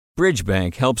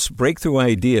Bridgebank helps breakthrough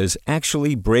ideas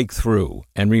actually break through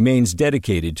and remains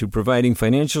dedicated to providing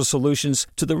financial solutions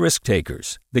to the risk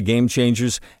takers, the game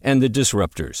changers, and the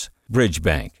disruptors.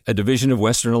 Bridgebank, a division of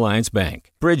Western Alliance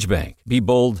Bank. Bridgebank. Be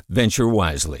bold, venture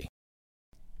wisely.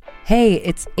 Hey,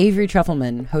 it's Avery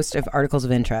Trufelman, host of Articles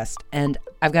of Interest, and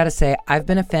I've got to say, I've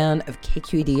been a fan of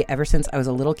KQED ever since I was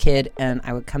a little kid, and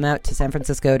I would come out to San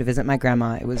Francisco to visit my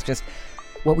grandma. It was just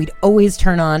what we'd always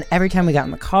turn on every time we got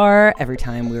in the car, every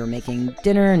time we were making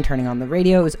dinner and turning on the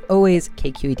radio. It was always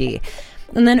KQED.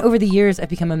 And then over the years, I've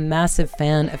become a massive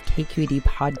fan of KQED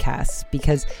podcasts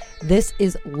because this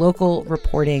is local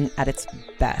reporting at its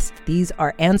best. These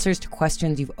are answers to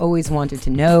questions you've always wanted to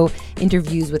know,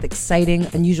 interviews with exciting,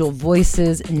 unusual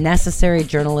voices, necessary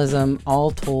journalism,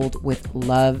 all told with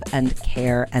love and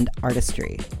care and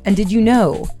artistry. And did you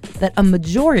know that a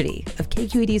majority of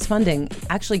KQED's funding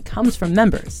actually comes from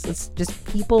members? It's just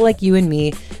people like you and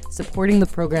me supporting the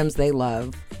programs they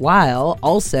love, while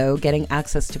also getting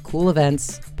access to cool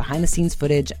events, behind-the-scenes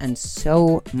footage, and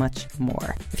so much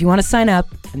more. If you want to sign up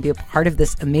and be a part of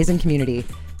this amazing community,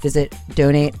 visit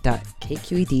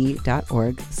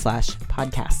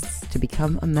donate.kqed.org/podcasts to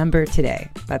become a member today.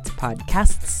 That's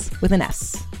podcasts with an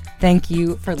S. Thank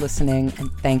you for listening, and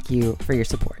thank you for your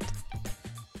support.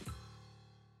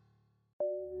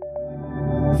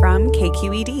 From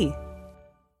KQED.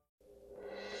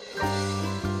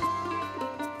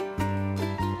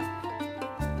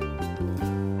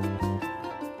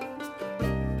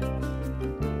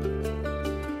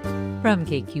 From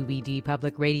KQED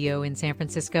Public Radio in San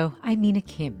Francisco, I'm Mina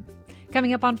Kim.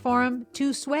 Coming up on Forum,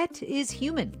 to sweat is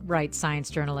human, writes science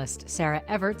journalist Sarah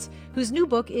Everts, whose new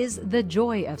book is The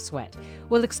Joy of Sweat.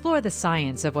 We'll explore the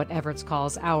science of what Everts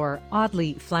calls our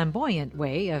oddly flamboyant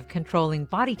way of controlling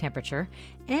body temperature,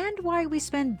 and why we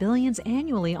spend billions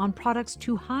annually on products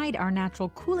to hide our natural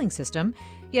cooling system,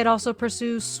 yet also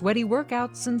pursue sweaty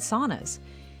workouts and saunas.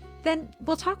 Then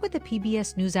we'll talk with the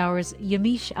PBS NewsHour's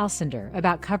Yamiche Alcindor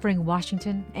about covering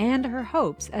Washington and her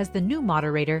hopes as the new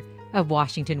moderator of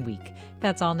Washington Week.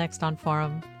 That's all next on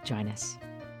Forum. Join us.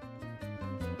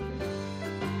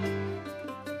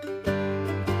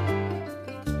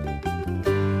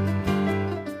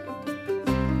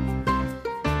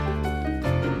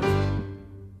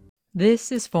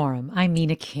 This is Forum. I'm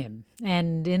Mina Kim.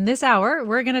 And in this hour,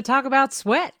 we're going to talk about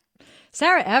sweat.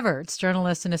 Sarah Everts,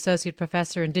 journalist and associate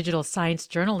professor in digital science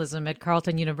journalism at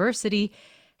Carleton University,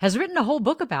 has written a whole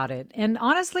book about it. And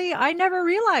honestly, I never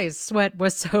realized sweat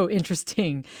was so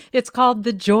interesting. It's called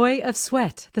The Joy of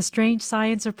Sweat, The Strange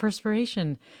Science of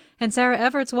Perspiration. And Sarah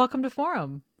Everts, welcome to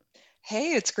Forum.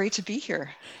 Hey, it's great to be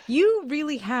here. You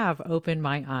really have opened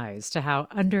my eyes to how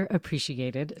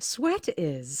underappreciated sweat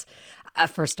is.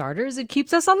 For starters, it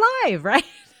keeps us alive, right?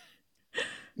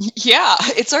 Yeah,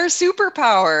 it's our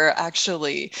superpower,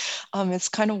 actually. It's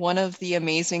kind of one of the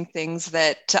amazing things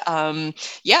that,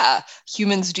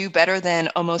 humans do better than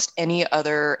almost any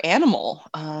other animal.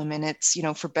 And it's,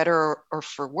 for better or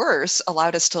for worse,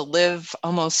 allowed us to live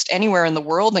almost anywhere in the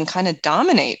world and kind of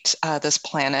dominate this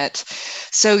planet.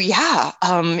 So,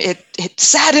 it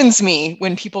saddens me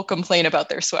when people complain about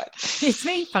their sweat. Its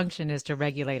main function is to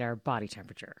regulate our body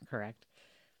temperature, correct?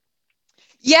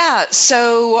 Yeah,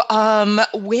 so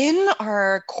when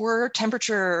our core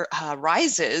temperature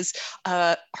rises,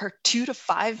 our 2 to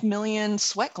 5 million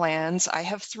sweat glands, I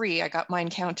have 3, I got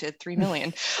mine counted, 3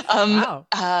 million. Wow.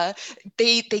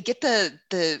 They get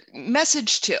the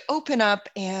message to open up,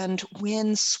 and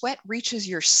when sweat reaches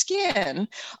your skin,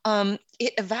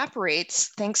 it evaporates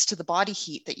thanks to the body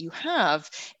heat that you have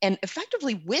and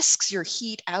effectively whisks your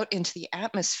heat out into the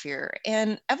atmosphere.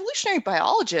 And evolutionary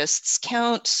biologists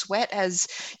count sweat as,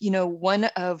 one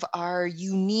of our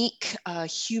unique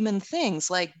human things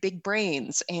like big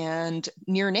brains and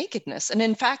near nakedness. And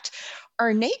in fact,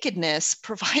 our nakedness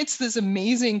provides this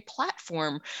amazing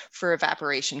platform for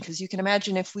evaporation, because you can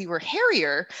imagine if we were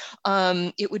hairier,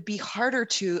 it would be harder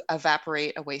to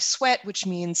evaporate away sweat, which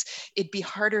means it'd be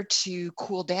harder to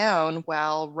cool down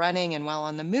while running and while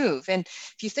on the move. And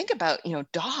if you think about,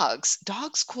 dogs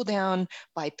cool down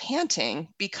by panting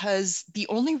because the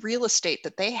only real estate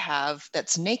that they have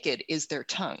that's naked is their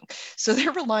tongue. So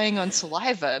they're relying on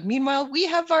saliva. Meanwhile, we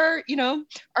have our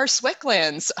sweat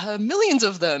glands, millions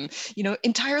of them,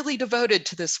 entirely devoted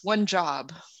to this one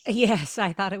job. Yes,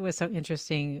 I thought it was so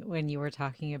interesting when you were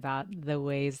talking about the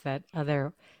ways that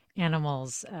other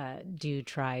animals do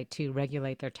try to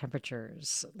regulate their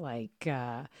temperatures, like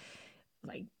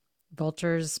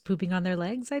vultures pooping on their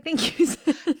legs, I think you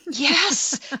said.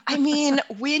 Yes. I mean,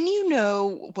 when you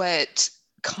know what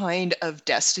kind of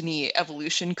destiny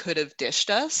evolution could have dished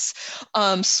us,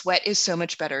 sweat is so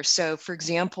much better. So for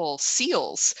example,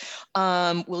 seals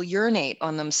will urinate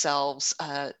on themselves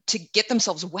to get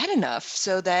themselves wet enough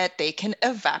so that they can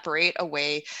evaporate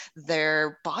away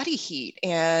their body heat.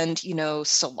 And, you know,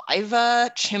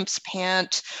 saliva, chimps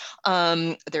pant,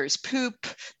 there's poop,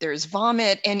 there's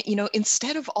vomit. And, you know,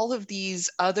 instead of all of these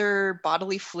other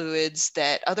bodily fluids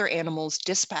that other animals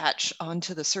dispatch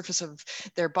onto the surface of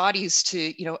their bodies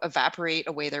to, you know, evaporate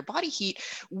away their body heat,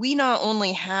 we not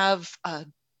only have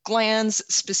glands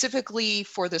specifically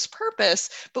for this purpose,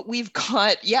 but we've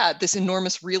got, this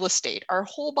enormous real estate, our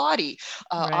whole body,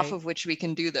 off of which we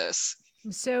can do this.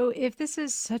 So, if this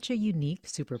is such a unique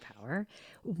superpower,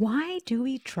 why do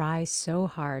we try so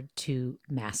hard to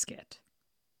mask it?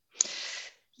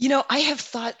 You know, I have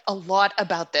thought a lot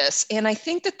about this, and I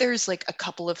think that there's like a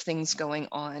couple of things going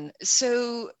on.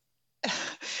 So,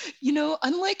 you know,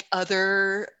 unlike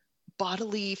other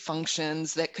bodily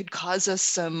functions that could cause us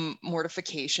some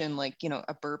mortification, like, you know,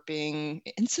 a burping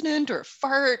incident or a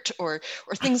fart or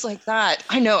things like that.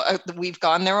 I know we've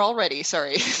gone there already.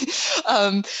 Sorry.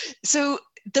 So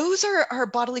those are our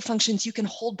bodily functions you can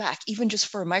hold back even just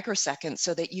for a microsecond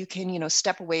so that you can, you know,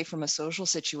 step away from a social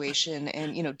situation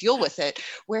and, you know, deal with it.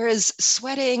 Whereas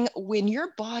sweating, when your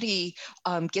body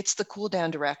gets the cool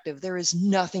down directive, there is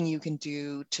nothing you can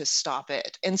do to stop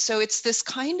it. And so it's this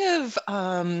kind of,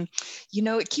 you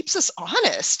know, it keeps us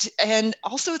honest, and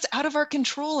also it's out of our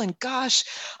control. And gosh,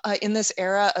 in this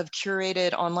era of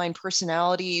curated online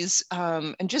personalities,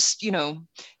 and just, you know,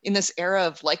 in this era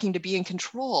of liking to be in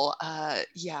control,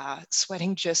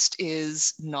 sweating just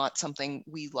is not something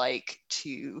we like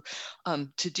to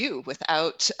do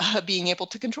without being able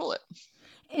to control it.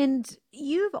 And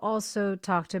you've also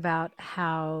talked about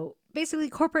how basically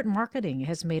corporate marketing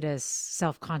has made us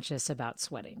self-conscious about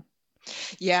sweating.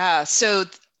 Yeah. So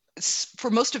for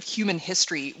most of human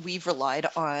history, we've relied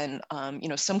on, you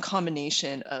know, some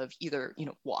combination of either, you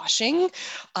know, washing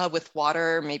with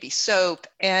water, maybe soap,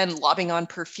 and lobbing on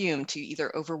perfume to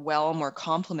either overwhelm or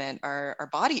complement our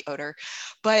body odor.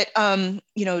 But,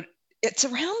 you know, it's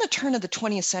around the turn of the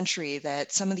 20th century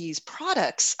that some of these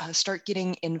products start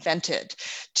getting invented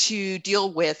to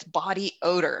deal with body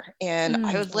odor. And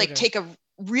I would like take a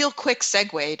real quick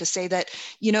segue to say that,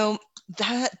 you know,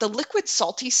 that the liquid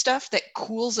salty stuff that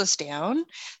cools us down,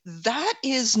 that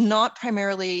is not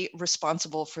primarily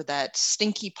responsible for that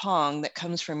stinky pong that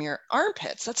comes from your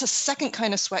armpits. That's a second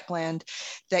kind of sweat gland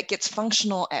that gets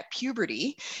functional at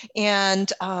puberty.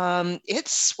 And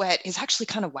its sweat is actually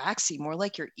kind of waxy, more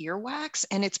like your earwax.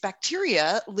 And it's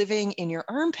bacteria living in your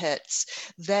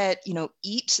armpits that, you know,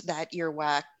 eat that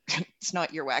earwax. It's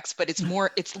not earwax, but it's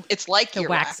more, it's like the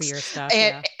earwax, waxier stuff,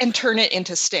 and turn it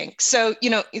into stink. So, you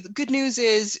know, the good news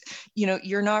is, you know,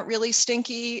 you're not really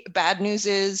stinky. Bad news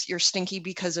is you're stinky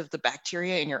because of the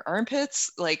bacteria in your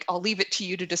armpits. Like, I'll leave it to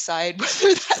you to decide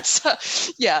whether that's,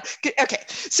 okay.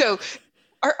 So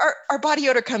our body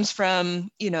odor comes from,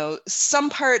 you know, some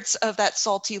parts of that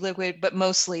salty liquid, but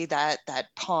mostly that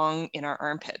pong in our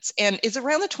armpits. And it's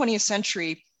around the 20th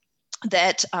century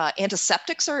that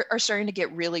antiseptics are starting to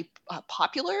get really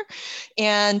popular,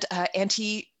 and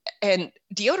and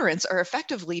deodorants are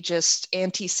effectively just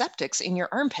antiseptics in your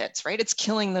armpits, right? It's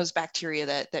killing those bacteria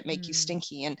that make you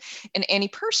stinky. And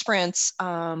antiperspirants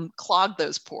clog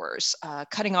those pores,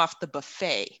 cutting off the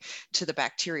buffet to the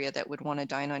bacteria that would want to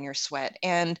dine on your sweat.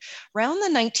 And around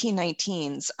the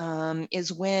 1919s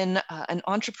is when an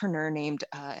entrepreneur named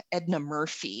Edna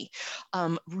Murphy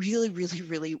really, really,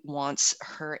 really wants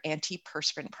her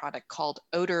antiperspirant product called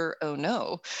Odor Oh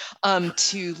No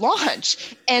to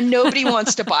launch, and nobody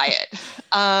wants to buy it.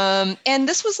 And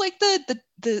this was like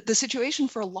the situation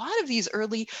for a lot of these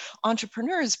early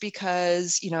entrepreneurs,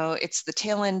 because, you know, it's the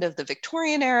tail end of the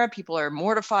Victorian era. People are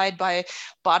mortified by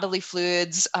bodily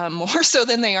fluids more so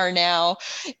than they are now.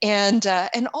 And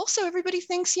also everybody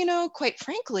thinks, you know, quite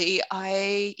frankly,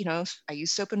 I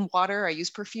use soap and water, I use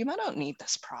perfume, I don't need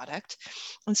this product.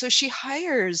 And so she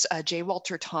hires J.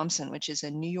 Walter Thompson, which is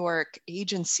a New York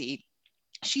agency.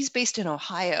 She's based in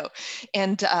Ohio,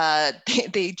 and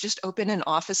they just open an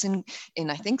office in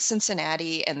I think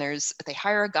Cincinnati, and they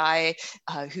hire a guy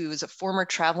who is a former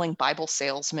traveling Bible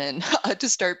salesman to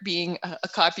start being a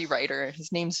copywriter.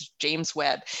 His name's James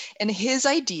Webb, and his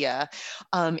idea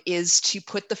is to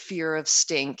put the fear of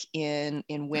stink in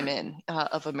women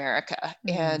of America.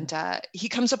 And he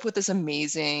comes up with this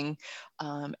amazing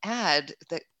ad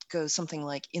that goes something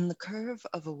like, in the curve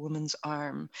of a woman's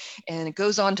arm. And it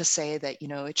goes on to say that,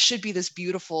 it should be this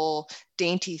beautiful,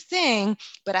 dainty thing,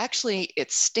 but actually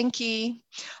it's stinky.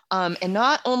 And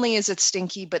not only is it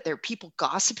stinky, but there are people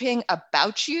gossiping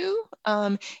about you.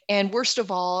 And worst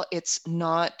of all, it's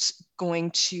not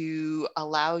going to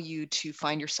allow you to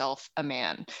find yourself a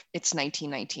man. It's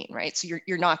 1919, right? So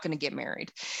you're not going to get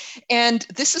married. And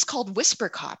this is called whisper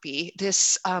copy,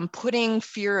 this putting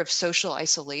fear of social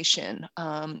isolation,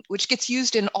 which gets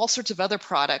used in all sorts of other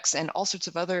products and all sorts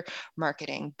of other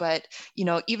marketing. But,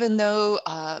 even though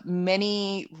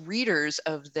many readers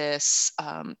of this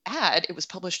ad, it was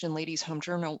published in Ladies' Home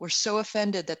Journal, were so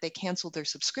offended that they canceled their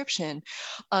subscription,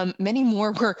 many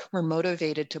more were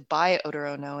motivated to buy Odor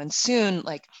Ono. And soon,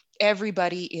 like,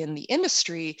 everybody in the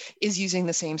industry is using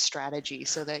the same strategy,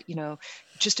 so that,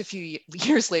 just a few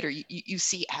years later, you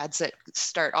see ads that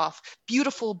start off,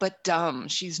 beautiful but dumb.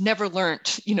 She's never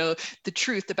learned, the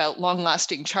truth about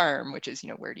long-lasting charm, which is,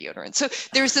 wear deodorant. So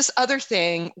there's this other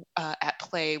thing at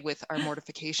play with our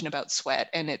mortification about sweat,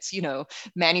 and it's,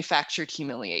 manufactured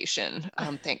humiliation,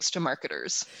 thanks to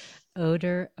marketers.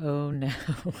 Odor Ono.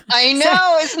 I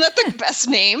know, isn't that the best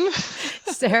name?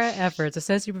 Sarah Efforts,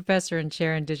 Associate Professor and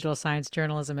Chair in Digital Science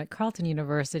Journalism at Carleton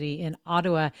University in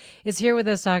Ottawa, is here with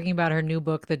us talking about her new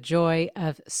book, The Joy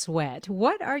of Sweat.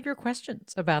 What are your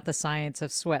questions about the science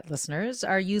of sweat, listeners?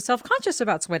 Are you self-conscious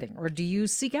about sweating, or do you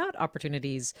seek out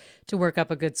opportunities to work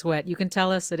up a good sweat? You can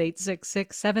tell us at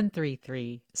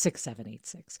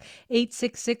 866-733-6786,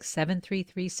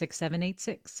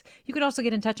 866-733-6786. You can also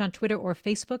get in touch on Twitter or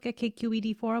Facebook at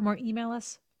KQED Forum, or email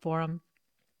us,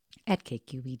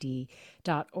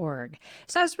 forum@kqed.org.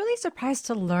 So I was really surprised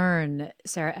to learn,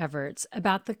 Sarah Everts,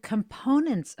 about the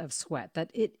components of sweat, that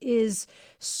it is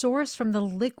sourced from the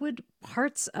liquid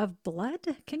parts of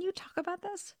blood. Can you talk about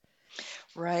this?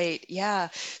 Right. Yeah.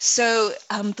 So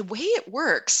the way it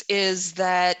works is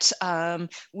that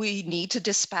we need to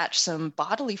dispatch some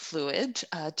bodily fluid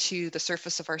to the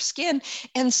surface of our skin.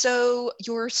 And so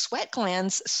your sweat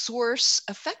glands source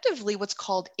effectively what's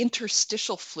called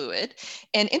interstitial fluid.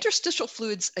 And interstitial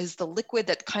fluids is the liquid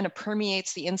that kind of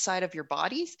permeates the inside of your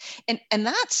bodies. And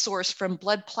that's sourced from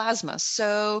blood plasma.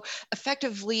 So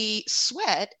effectively,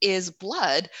 sweat is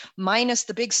blood minus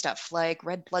the big stuff like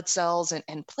red blood cells and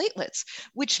platelets,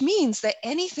 which means that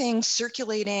anything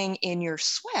circulating in your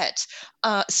sweat,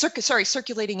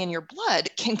 circulating in your blood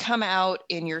can come out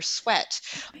in your sweat,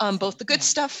 both the good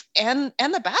stuff and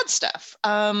the bad stuff.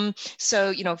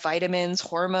 So, vitamins,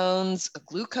 hormones,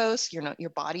 glucose,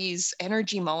 your body's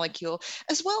energy molecule,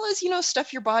 as well as,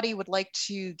 stuff your body would like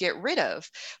to get rid of.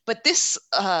 But this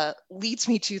leads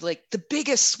me to like the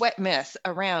biggest sweat myth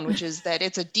around, which is that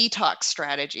it's a detox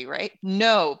strategy, right?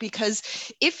 No, because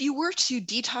if you were to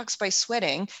detox by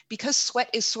sweating, because sweat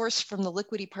is sourced from the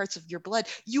liquidy parts of your blood,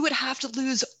 you would have to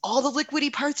lose all the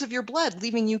liquidy parts of your blood,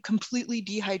 leaving you completely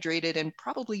dehydrated and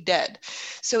probably dead.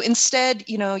 So instead,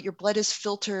 your blood is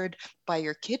filtered by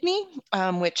your kidney,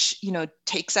 which,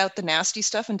 takes out the nasty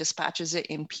stuff and dispatches it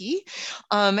in pee.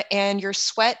 And your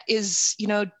sweat is,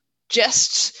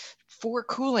 just for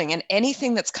cooling, and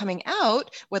anything that's coming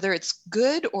out, whether it's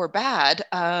good or bad,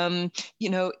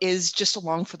 is just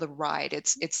along for the ride.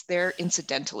 It's there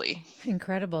incidentally.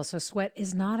 Incredible. So sweat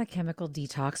is not a chemical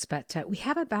detox, but we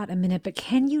have about a minute, but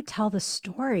can you tell the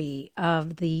story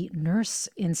of the nurse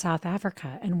in South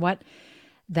Africa and what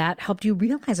that helped you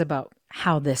realize about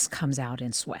how this comes out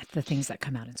in sweat, the things that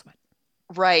come out in sweat?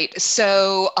 Right.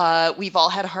 So we've all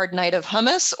had a hard night of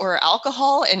hummus or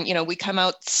alcohol, and we come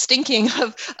out stinking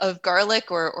of garlic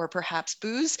or perhaps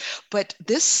booze. But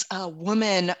this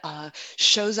woman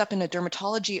shows up in a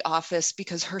dermatology office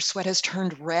because her sweat has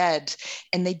turned red,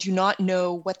 and they do not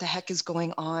know what the heck is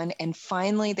going on. And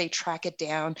finally, they track it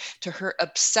down to her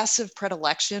obsessive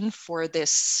predilection for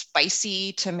this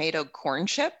spicy tomato corn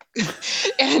chip,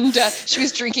 and she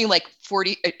was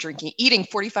eating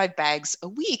 45 bags a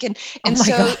week, and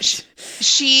so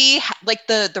she like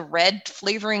the red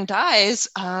flavoring dyes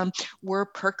were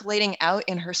percolating out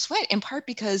in her sweat, in part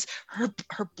because her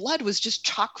blood was just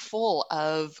chock full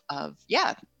of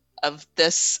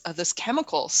this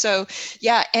chemical. So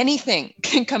yeah, anything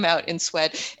can come out in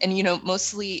sweat. And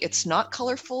mostly it's not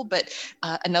colorful, but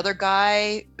another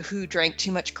guy who drank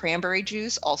too much cranberry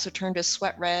juice also turned his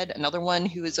sweat red. Another one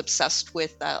who is obsessed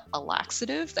with a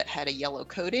laxative that had a yellow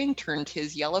coating turned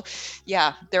his yellow.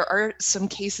 Yeah, there are some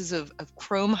cases of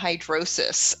chrome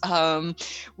hydrosis,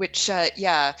 which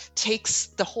takes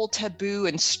the whole taboo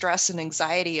and stress and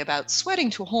anxiety about sweating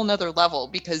to a whole nother level,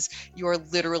 because you're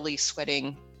literally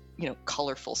sweating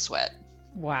colorful sweat.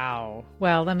 Wow.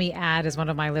 Well, let me add as one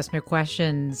of my listener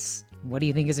questions, What do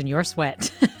you think is in your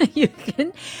sweat?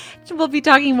 We'll be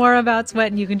talking more about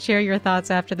sweat, and you can share your thoughts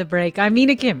after the break. I'm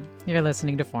Mina Kim. You're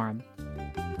listening to Forum.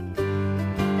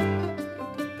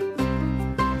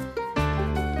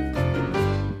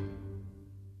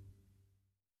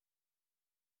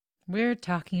 We're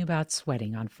talking about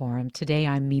sweating on Forum. Today,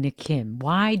 I'm Mina Kim.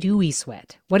 Why do we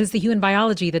sweat? What is the human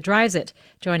biology that drives it?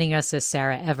 Joining us is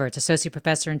Sarah Everts, Associate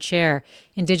Professor and Chair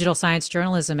in Digital Science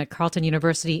Journalism at Carleton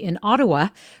University in Ottawa.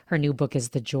 Her new book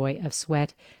is The Joy of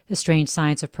Sweat, The Strange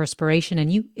Science of Perspiration.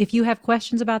 And if you have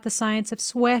questions about the science of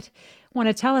sweat, want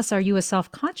to tell us, are you a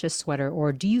self-conscious sweater,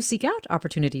 or do you seek out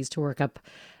opportunities to work up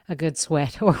a good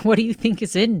sweat? Or what do you think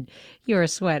is in your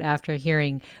sweat after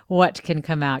hearing what can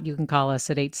come out? You can call us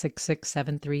at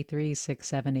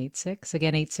 866-733-6786.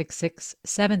 Again,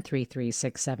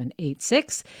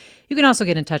 866-733-6786. You can also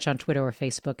get in touch on Twitter or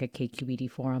Facebook at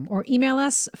KQED Forum, or email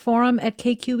us,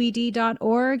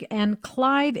 forum@kqed.org. And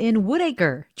Clive in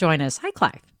Woodacre, join us. Hi,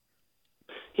 Clive.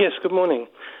 Yes, good morning.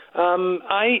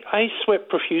 I sweat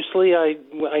profusely. I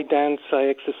dance, I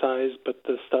exercise, but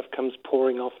the stuff comes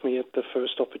pouring off me at the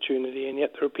first opportunity. And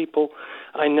yet there are people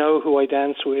I know who I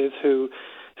dance with whose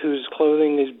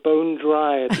clothing is bone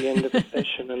dry at the end of the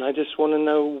session. And I just want to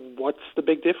know, what's the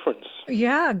big difference?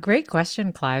 Yeah, great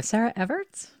question, Clive. Sarah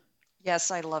Everts?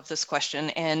 Yes, I love this question,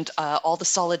 and all the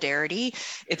solidarity.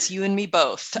 It's you and me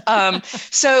both.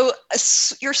 So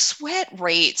your sweat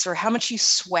rates, or how much you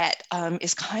sweat,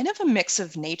 is kind of a mix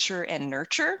of nature and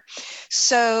nurture.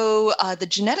 So the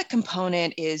genetic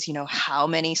component is, how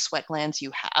many sweat glands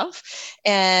you have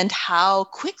and how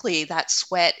quickly that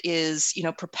sweat is,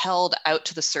 propelled out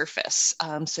to the surface.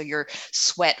 So your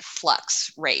sweat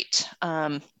flux rate.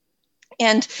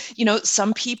 And,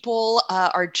 some people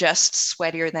are just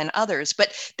sweatier than others.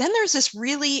 But then there's this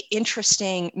really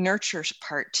interesting nurture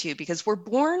part too, because we're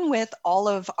born with all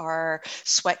of our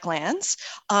sweat glands,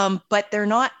 but they're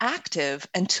not active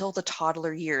until the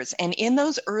toddler years. And in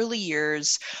those early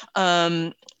years,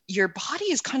 your body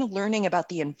is kind of learning about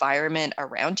the environment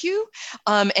around you,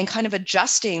 and kind of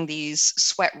adjusting these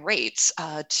sweat rates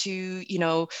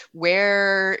to,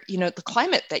 where, the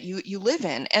climate that you live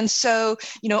in. And so,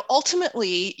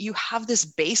 ultimately you have this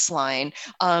baseline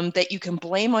that you can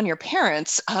blame on your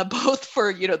parents, both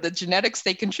for, the genetics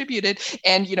they contributed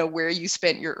and, where you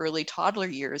spent your early toddler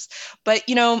years. But,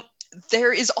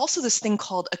 there is also this thing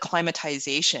called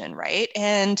acclimatization, right?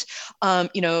 And,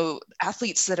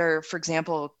 athletes that are, for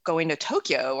example, going to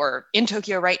Tokyo or in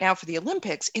Tokyo right now for the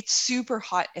Olympics, it's super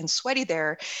hot and sweaty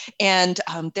there. And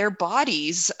their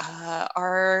bodies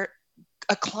are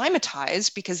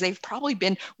acclimatized because they've probably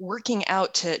been working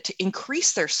out to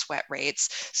increase their sweat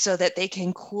rates so that they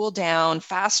can cool down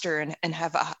faster and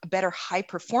have a better high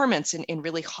performance in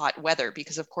really hot weather.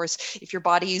 Because of course, if your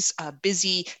body's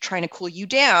busy trying to cool you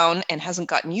down and hasn't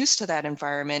gotten used to that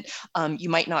environment, you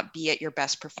might not be at your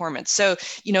best performance. So,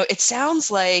 it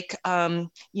sounds like,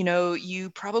 you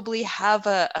probably have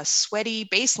a sweaty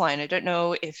baseline. I don't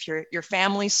know if your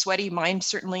family's sweaty, mine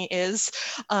certainly is,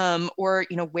 or,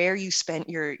 where you spent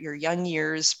your young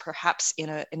years, perhaps in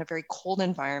a very cold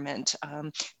environment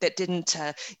that didn't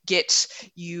get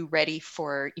you ready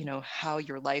for, how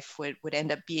your life would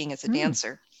end up being as a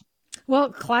dancer.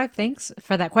 Well, Clive, thanks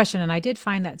for that question. And I did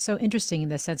find that so interesting in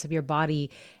the sense of your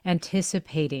body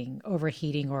anticipating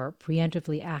overheating or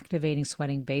preemptively activating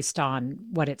sweating based on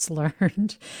what it's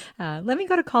learned. Let me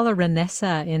go to caller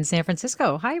Renessa in San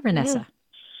Francisco. Hi, Renessa. Yeah.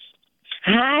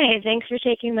 Hi, thanks for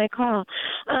taking my call.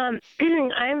 I'm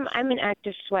an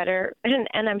active sweater, and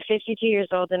I'm 52 years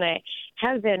old, and I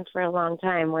have been for a long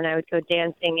time. When I would go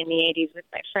dancing in the 80s with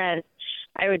my friends,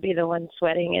 I would be the one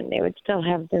sweating, and they would still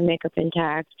have their makeup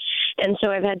intact. And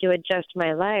so I've had to adjust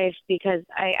my life because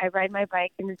I ride my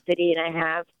bike in the city, and I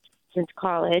have since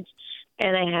college,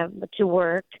 and I have to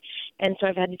work. And so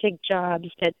I've had to take jobs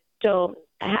that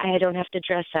I don't have to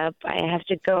dress up. I have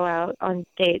to go out on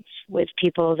dates with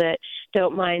people that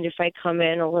don't mind if I come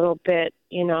in a little bit,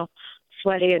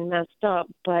 sweaty and messed up.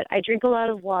 But I drink a lot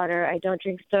of water. I don't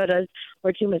drink sodas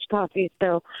or too much coffee.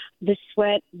 So the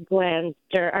sweat glands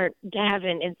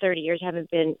in 30 years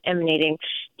haven't been emanating,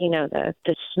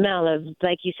 the smell of,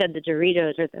 like you said, the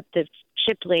Doritos or the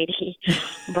chip lady.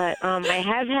 But I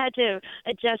have had to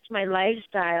adjust my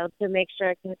lifestyle to make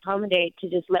sure I can accommodate to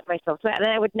just let myself sweat.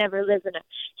 And I would never live in a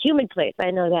humid place.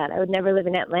 I know that. I would never live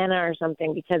in Atlanta or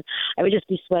something because I would just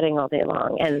be sweating all day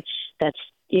long. And that's,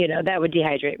 that would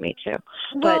dehydrate me too.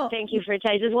 Well, but thank you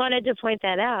I just wanted to point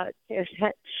that out. And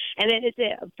then it's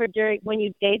when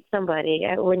you date somebody,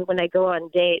 when I go on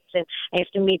dates and I have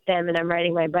to meet them and I'm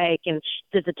riding my bike and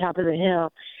it's at the top of the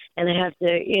hill and I have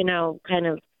to, kind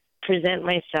of present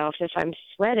myself if I'm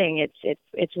sweating.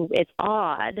 It's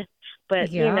odd,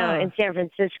 but you know, in San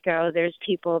Francisco, there's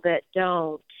people that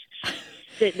don't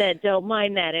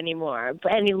mind that anymore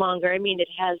any longer. I mean, it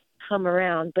has come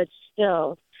around, but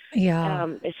still,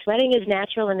 sweating is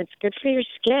natural and it's good for your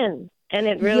skin, and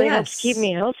it really helps keep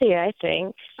me healthy, I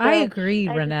think. So I agree,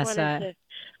 Vanessa.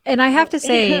 And I have to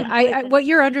say, what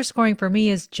you're underscoring for me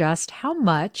is just how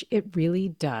much it really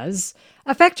does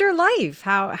affect your life,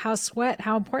 how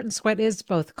important sweat is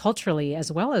both culturally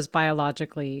as well as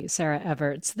biologically. Sarah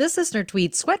Everts. This listener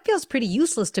tweets, "Sweat feels pretty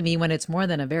useless to me when it's more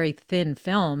than a very thin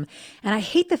film, and I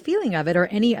hate the feeling of it or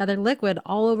any other liquid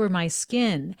all over my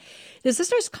skin." This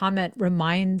listener's comment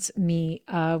reminds me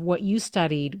of what you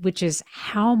studied, which is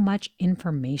how much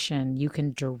information you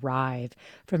can derive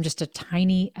from just a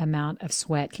tiny amount of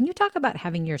sweat. Can you talk about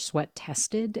having your sweat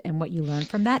tested and what you learned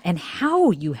from that and how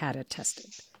you had it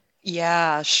tested?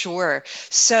 Yeah, sure.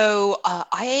 So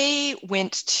I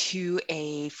went to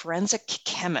a forensic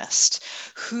chemist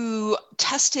who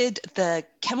tested the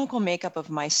chemical makeup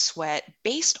of my sweat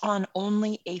based on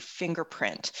only a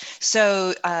fingerprint.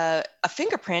 So a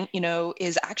fingerprint,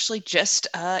 is actually just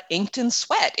inked in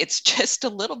sweat. It's just a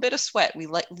little bit of sweat we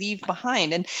leave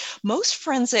behind. And most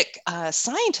forensic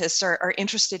scientists are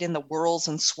interested in the whirls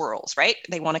and swirls, right?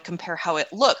 They want to compare how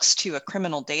it looks to a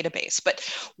criminal database. But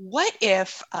what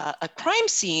if a crime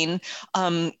scene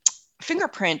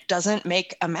fingerprint doesn't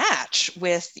make a match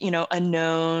with, a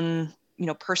known,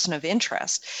 person of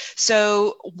interest?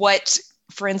 So what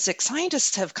forensic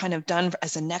scientists have kind of done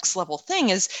as a next level thing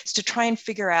is to try and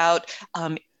figure out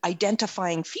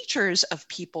identifying features of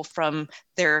people from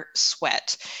their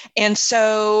sweat. And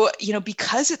so,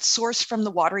 because it's sourced from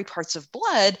the watery parts of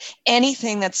blood,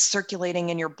 anything that's circulating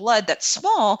in your blood that's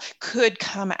small could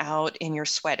come out in your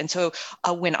sweat. And so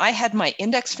when I had my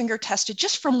index finger tested,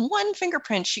 just from one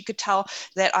fingerprint, she could tell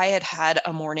that I had had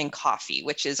a morning coffee,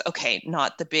 which is, okay,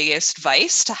 not the biggest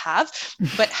vice to have,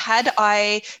 but had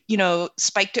I,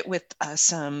 spiked it with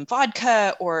some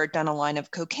vodka or done a line of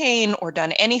cocaine or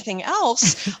done anything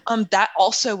else, that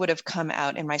also would have come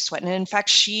out in my sweat. And in fact,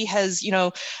 she has,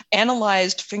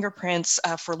 analyzed fingerprints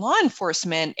for law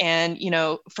enforcement, and,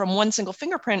 from one single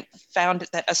fingerprint found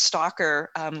that a stalker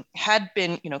had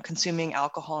been, consuming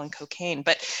alcohol and cocaine.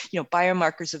 But,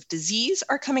 biomarkers of disease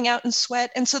are coming out in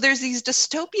sweat. And so there's these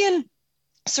dystopian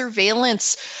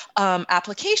surveillance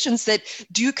applications that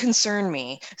do concern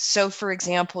me. So, for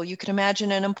example, you could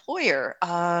imagine an employer,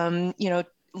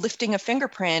 lifting a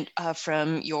fingerprint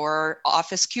from your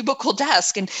office cubicle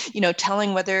desk and,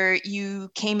 telling whether you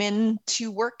came in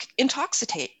to work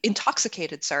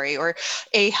intoxicated, or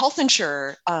a health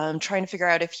insurer trying to figure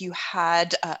out if you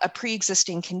had a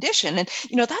pre-existing condition. And,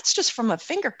 that's just from a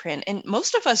fingerprint. And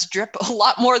most of us drip a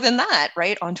lot more than that,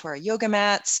 right, onto our yoga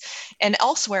mats and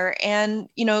elsewhere. And,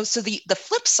 so the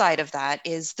flip side of that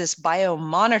is this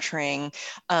biomonitoring,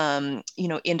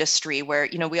 industry where,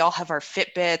 we all have our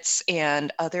Fitbits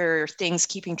and other things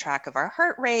keeping track of our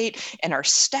heart rate and our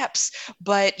steps.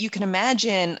 But you can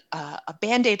imagine a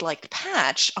Band-Aid like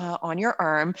patch on your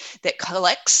arm that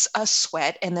collects a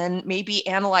sweat and then maybe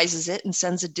analyzes it and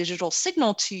sends a digital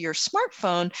signal to your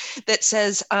smartphone that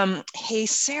says, hey,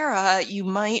 Sarah, you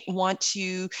might want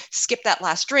to skip that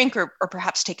last drink or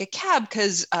perhaps take a cab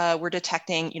because we're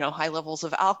detecting, high levels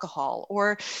of alcohol.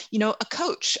 Or, a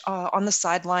coach on the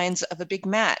sidelines of a big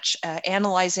match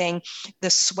analyzing the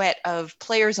sweat of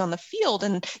players on the field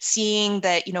and seeing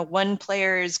that, one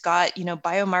player's got,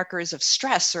 biomarkers of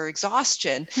stress or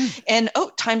exhaustion and,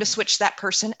 time to switch that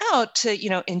person out to,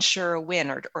 ensure a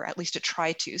win or at least to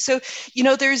try to. So,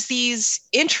 there's these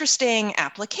interesting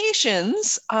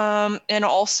applications and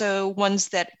also ones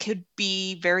that could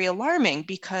be very alarming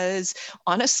because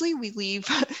honestly, we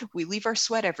leave our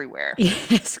sweat everywhere.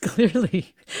 Yes,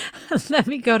 clearly. Let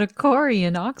me go to Corey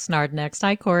in Oxnard next.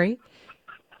 Hi, Corey.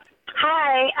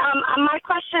 Hi. My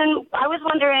question, I was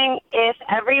wondering if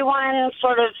everyone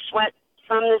sort of sweats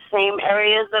from the same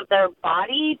areas of their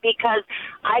body, because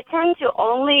I tend to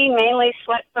mainly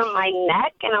sweat from my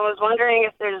neck, and I was wondering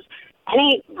if there's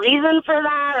any reason for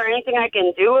that or anything I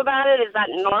can do about it. Is that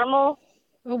normal?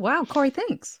 Oh, wow. Corey,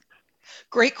 thanks.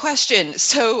 Great question.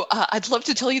 So I'd love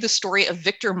to tell you the story of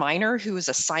Victor Miner, who was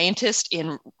a scientist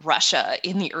in Russia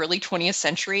in the early 20th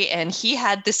century. And he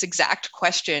had this exact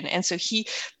question. And so he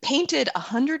painted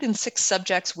 106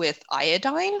 subjects with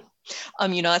iodine.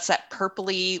 That's that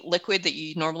purpley liquid that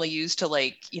you normally use to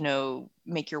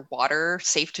make your water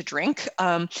safe to drink.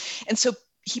 And so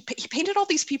he painted all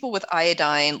these people with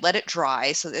iodine, let it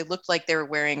dry so they looked like they were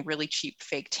wearing really cheap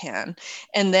fake tan.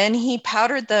 And then he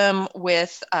powdered them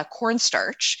with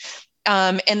cornstarch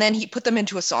And then he put them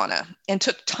into a sauna and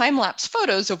took time-lapse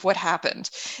photos of what happened.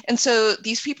 And so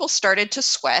these people started to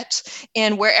sweat,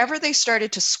 and wherever they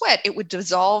started to sweat, it would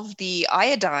dissolve the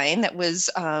iodine that was,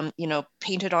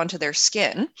 painted onto their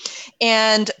skin,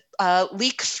 and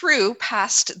leak through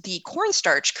past the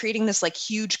cornstarch, creating this like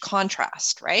huge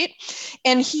contrast, right?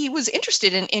 And he was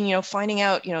interested in finding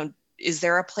out, is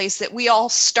there a place that we all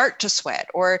start to sweat,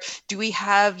 or do we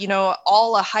have,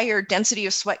 all a higher density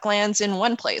of sweat glands in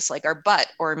one place, like our butt,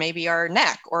 or maybe our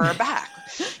neck or our back?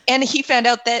 And he found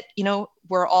out that,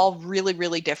 we're all really,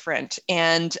 really different.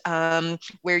 And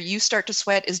where you start to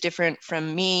sweat is different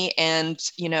from me. And,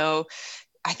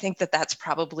 I think that that's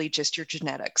probably just your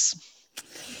genetics.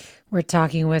 We're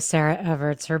talking with Sarah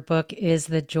Everts. Her book is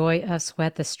The Joy of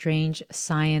Sweat, The Strange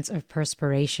Science of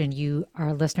Perspiration. You,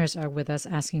 our listeners, are with us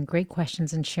asking great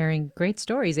questions and sharing great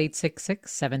stories.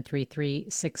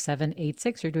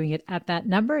 866-733-6786. You're doing it at that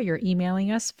number. You're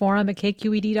emailing us,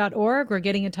 forum@kqed.org, or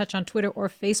getting in touch on Twitter or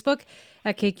Facebook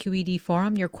at KQED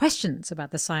Forum. Your questions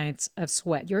about the science of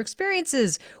sweat, your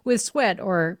experiences with sweat,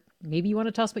 or maybe you want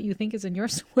to tell us what you think is in your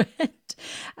sweat.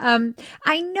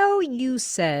 I know you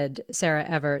said, Sarah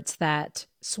Everts, that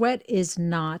sweat is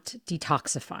not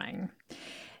detoxifying.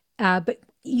 But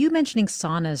you mentioning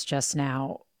saunas just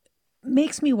now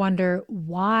makes me wonder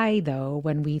why, though,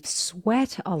 when we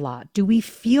sweat a lot, do we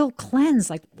feel cleansed?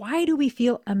 Like, why do we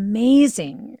feel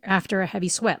amazing after a heavy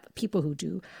sweat? People who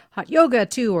do hot yoga,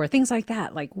 too, or things like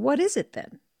that. Like, what is it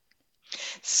then?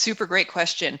 Super great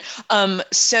question.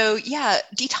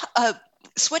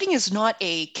 Sweating is not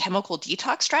a chemical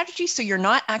detox strategy, so you're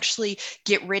not actually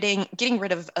getting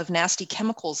rid of nasty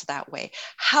chemicals that way.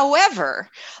 However,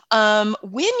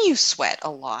 when you sweat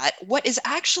a lot, what is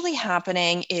actually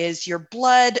happening is your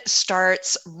blood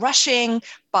starts rushing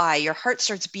by, your heart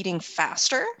starts beating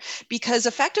faster, because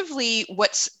effectively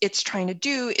what it's trying to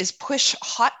do is push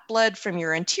hot blood from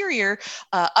your interior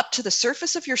up to the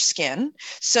surface of your skin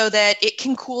so that it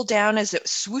can cool down as it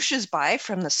swooshes by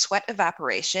from the sweat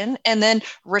evaporation, and then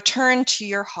return to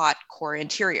your hot core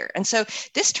interior. And so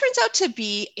this turns out to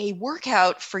be a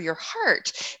workout for your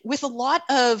heart with a lot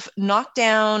of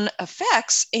knockdown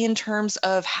effects in terms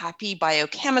of happy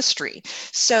biochemistry.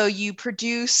 So you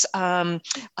produce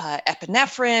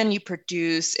epinephrine, you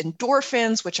produce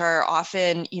endorphins, which are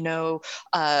often,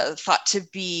 thought to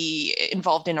be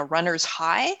involved in a runner's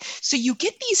high. So you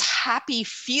get these happy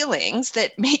feelings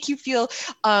that make you feel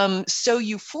so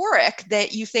euphoric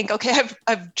that you think, okay,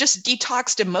 I've just detoxed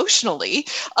emotionally.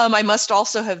 I must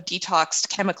also have detoxed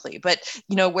chemically. But,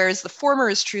 whereas the former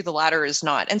is true, the latter is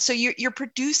not. And so you're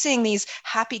producing these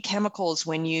happy chemicals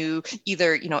when you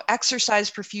either, exercise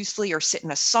profusely or sit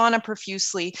in a sauna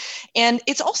profusely. And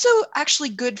it's also actually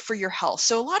good for your health.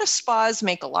 So a lot of spas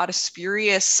make a lot of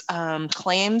spurious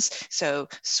claims. So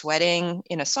sweating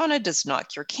in a sauna does not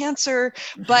cure cancer.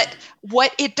 But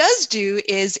what it does do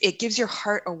is it gives your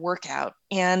heart a workout.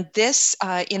 And this,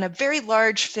 in a very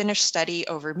large Finnish study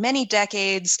over many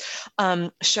decades,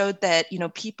 showed that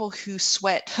people who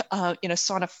sweat in a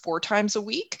sauna 4 times a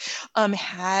week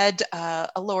had a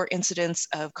lower incidence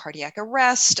of cardiac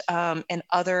arrest and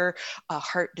other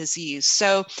heart disease.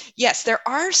 So yes, there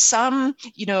are some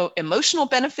emotional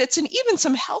benefits and even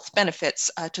some health benefits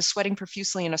to sweating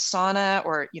profusely in a sauna,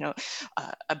 or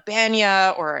a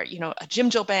banya, or a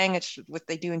jjimjilbang. It's what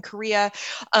they do in Korea.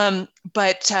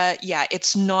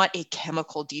 It's not a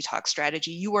chemical detox strategy.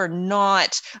 You are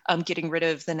not getting rid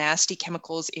of the nasty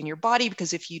chemicals in your body,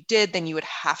 because if you did, then you would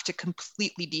have to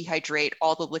completely dehydrate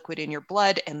all the liquid in your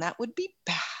blood, and that would be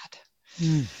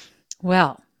bad.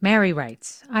 Well, Mary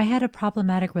writes, I had a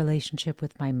problematic relationship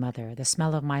with my mother. The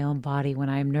smell of my own body when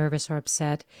I am nervous or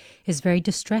upset is very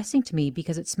distressing to me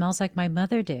because it smells like my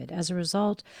mother did. As a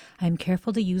result, I am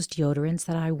careful to use deodorants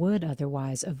that I would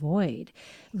otherwise avoid.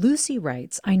 Lucy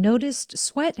writes, I noticed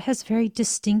sweat has very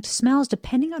distinct smells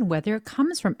depending on whether it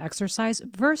comes from exercise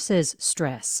versus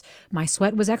stress. My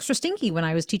sweat was extra stinky when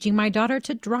I was teaching my daughter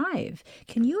to drive.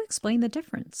 Can you explain the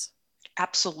difference?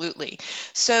 Absolutely.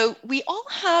 So we all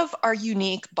have our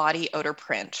unique body odor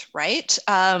print, right?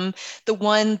 The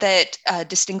one that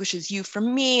distinguishes you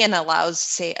from me and allows,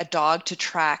 say, a dog to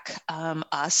track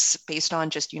us based on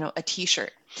just, a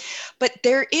t-shirt. But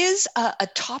there is a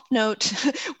top note,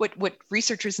 what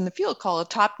researchers in the field call a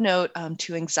top note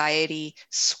to anxiety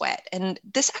sweat. And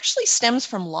this actually stems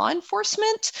from law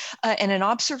enforcement and an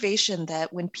observation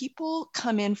that when people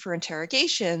come in for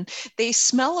interrogation, they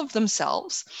smell of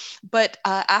themselves, but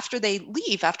after they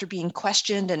leave, after being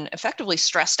questioned and effectively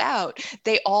stressed out,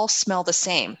 they all smell the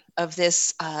same of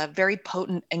this very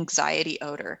potent anxiety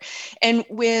odor. And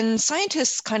when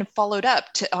scientists kind of followed up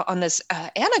on this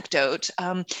anecdote,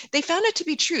 they found it to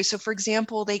be true. So for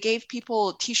example, they gave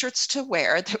people t-shirts to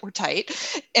wear that were tight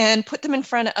and put them in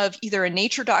front of either a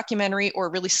nature documentary or a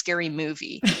really scary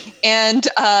movie. And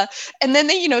then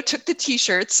they, took the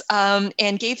t-shirts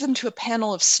and gave them to a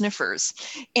panel of sniffers.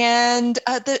 And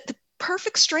the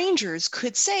perfect strangers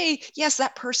could say, yes,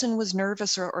 that person was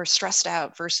nervous or stressed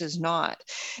out versus not.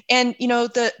 And,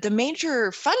 the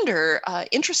major funder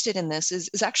interested in this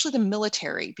is actually the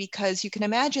military, because you can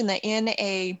imagine that in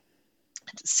a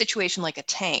situation like a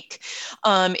tank,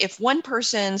 if one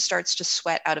person starts to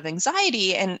sweat out of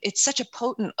anxiety, and it's such a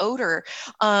potent odor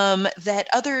that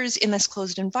others in this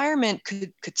closed environment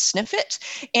could sniff it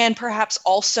and perhaps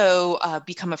also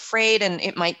become afraid, and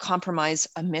it might compromise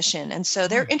a mission. And so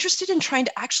they're interested in trying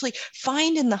to actually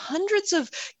find in the hundreds of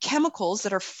chemicals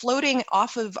that are floating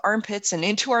off of armpits and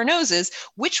into our noses,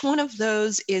 which one of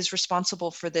those is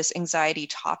responsible for this anxiety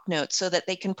top note, so that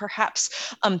they can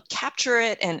perhaps capture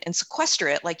it and sequester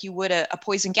it like you would a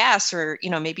poison gas or,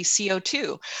 maybe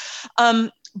CO2.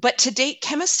 But to date,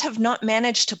 chemists have not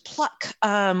managed to pluck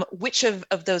which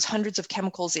of those hundreds of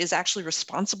chemicals is actually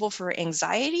responsible for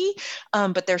anxiety,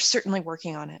 but they're certainly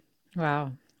working on it.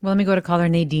 Wow. Well, let me go to caller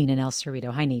Nadine in El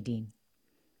Cerrito. Hi, Nadine.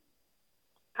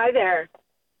 Hi there.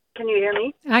 Can you hear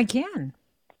me? I can.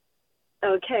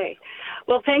 Okay.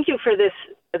 Well, thank you for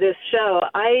this show.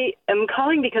 I am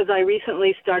calling because I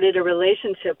recently started a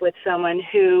relationship with someone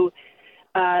who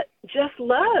just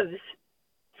loves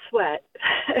sweat.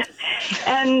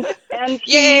 and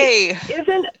Yay! He's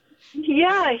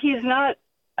not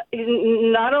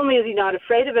only is he not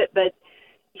afraid of it, but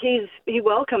he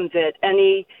welcomes it.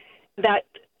 And that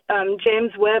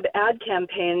James Webb ad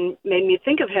campaign made me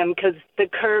think of him, because the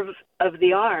curve of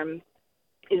the arm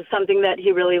is something that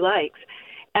he really likes.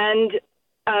 And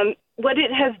what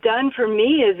it has done for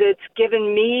me is it's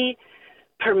given me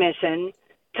permission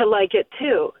to like it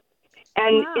too.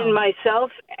 And wow. In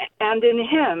myself and in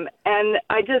him. And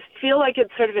I just feel like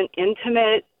it's sort of an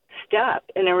intimate step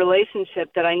in a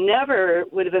relationship that I never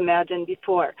would have imagined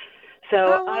before.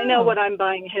 So wow. I know what I'm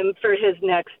buying him for his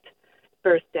next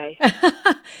birthday.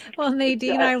 Well,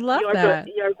 Nadine, I love that.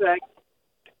 You're good.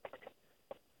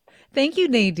 Thank you,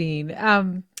 Nadine.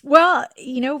 Well,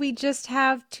 we just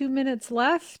have 2 minutes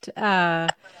left,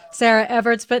 Sarah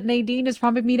Everts, but Nadine has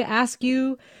prompted me to ask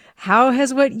you, how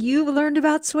has what you've learned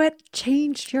about sweat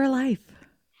changed your life?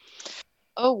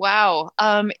 Oh, wow.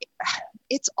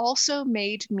 It's also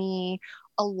made me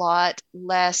a lot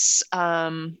less,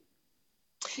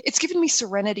 it's given me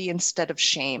serenity instead of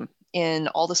shame in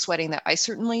all the sweating that I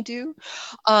certainly do.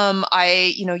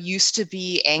 I, used to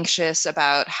be anxious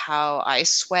about how I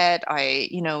sweat. I,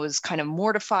 was kind of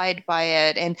mortified by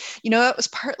it. And, it was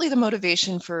partly the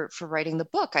motivation for writing the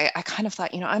book. I kind of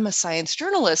thought, I'm a science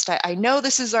journalist. I know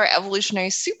this is our evolutionary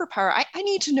superpower. I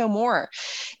need to know more.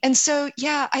 And so,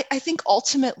 yeah, I think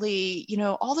ultimately,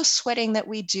 all the sweating that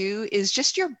we do is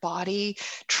just your body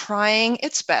trying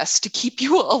its best to keep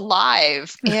you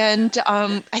alive. And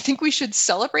I think we should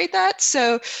celebrate that.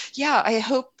 So yeah, I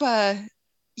hope,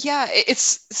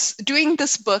 it's doing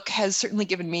this book has certainly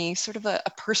given me sort of a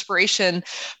perspiration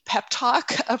pep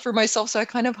talk for myself. So I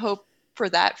kind of hope for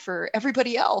that for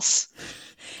everybody else.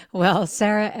 Well,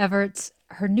 Sarah Everts,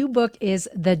 her new book is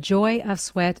The Joy of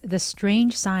Sweat, The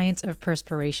Strange Science of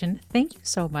Perspiration. Thank you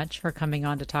so much for coming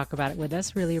on to talk about it with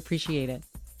us. Really appreciate it.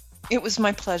 It was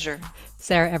my pleasure.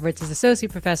 Sarah Everts is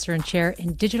Associate Professor and Chair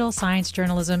in Digital Science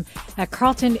Journalism at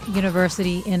Carleton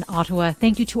University in Ottawa.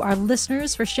 Thank you to our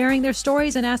listeners for sharing their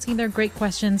stories and asking their great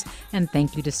questions. And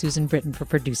thank you to Susan Britton for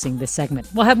producing this segment.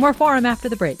 We'll have more Forum after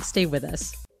the break. Stay with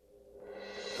us.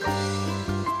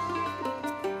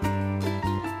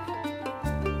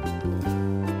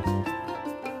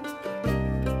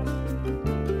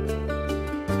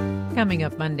 Coming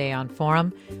up Monday on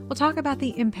Forum, we'll talk about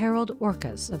the imperiled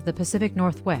orcas of the Pacific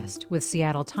Northwest with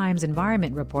Seattle Times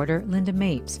environment reporter Linda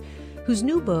Mapes, whose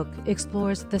new book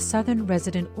explores the southern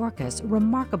resident orcas'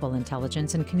 remarkable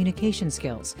intelligence and communication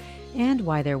skills, and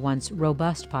why their once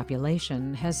robust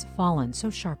population has fallen so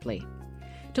sharply.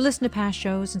 To listen to past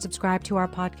shows and subscribe to our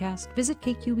podcast, visit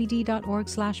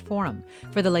kqed.org/forum.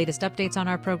 For the latest updates on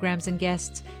our programs and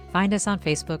guests, find us on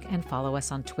Facebook and follow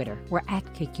us on Twitter. We're at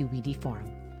KQED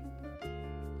Forum.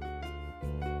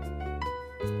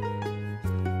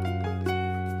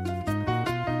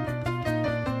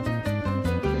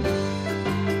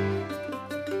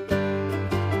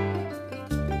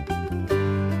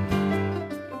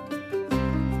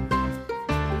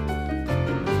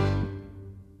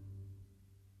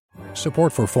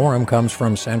 Support for Forum comes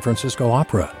from San Francisco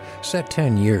Opera. Set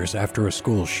 10 years after a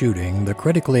school shooting, the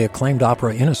critically acclaimed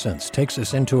opera Innocence takes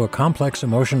us into a complex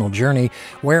emotional journey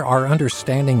where our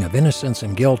understanding of innocence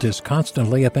and guilt is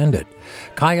constantly upended.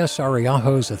 Kaya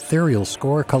Sariaho's ethereal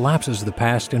score collapses the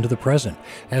past into the present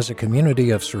as a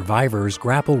community of survivors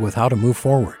grapple with how to move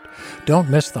forward. Don't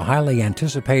miss the highly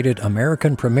anticipated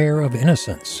American premiere of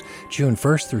Innocence, June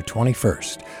 1st through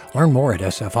 21st. Learn more at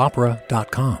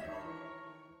sfopera.com.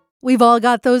 We've all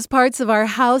got those parts of our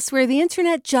house where the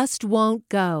internet just won't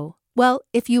go. Well,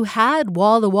 if you had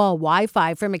wall-to-wall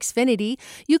Wi-Fi from Xfinity,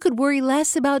 you could worry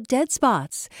less about dead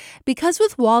spots. Because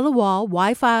with wall-to-wall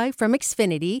Wi-Fi from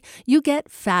Xfinity, you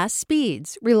get fast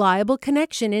speeds, reliable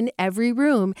connection in every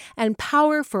room, and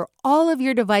power for all of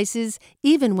your devices,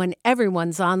 even when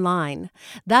everyone's online.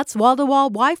 That's wall-to-wall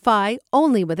Wi-Fi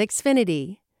only with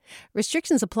Xfinity.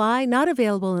 Restrictions apply, not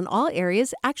available in all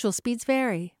areas. Actual speeds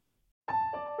vary.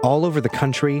 All over the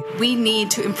country, we need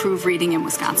to improve reading in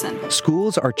Wisconsin.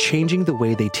 Schools are changing the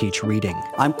way they teach reading.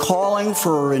 I'm calling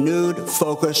for a renewed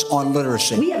focus on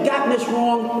literacy. We have gotten this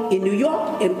wrong in New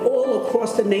York and all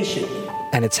across the nation.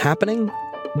 And it's happening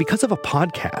because of a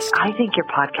podcast. I think your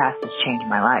podcast has changed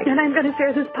my life. And I'm going to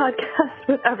share this podcast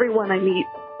with everyone I meet.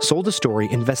 Sold a Story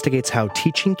investigates how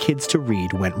teaching kids to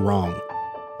read went wrong.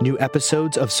 New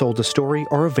episodes of Sold a Story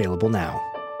are available now.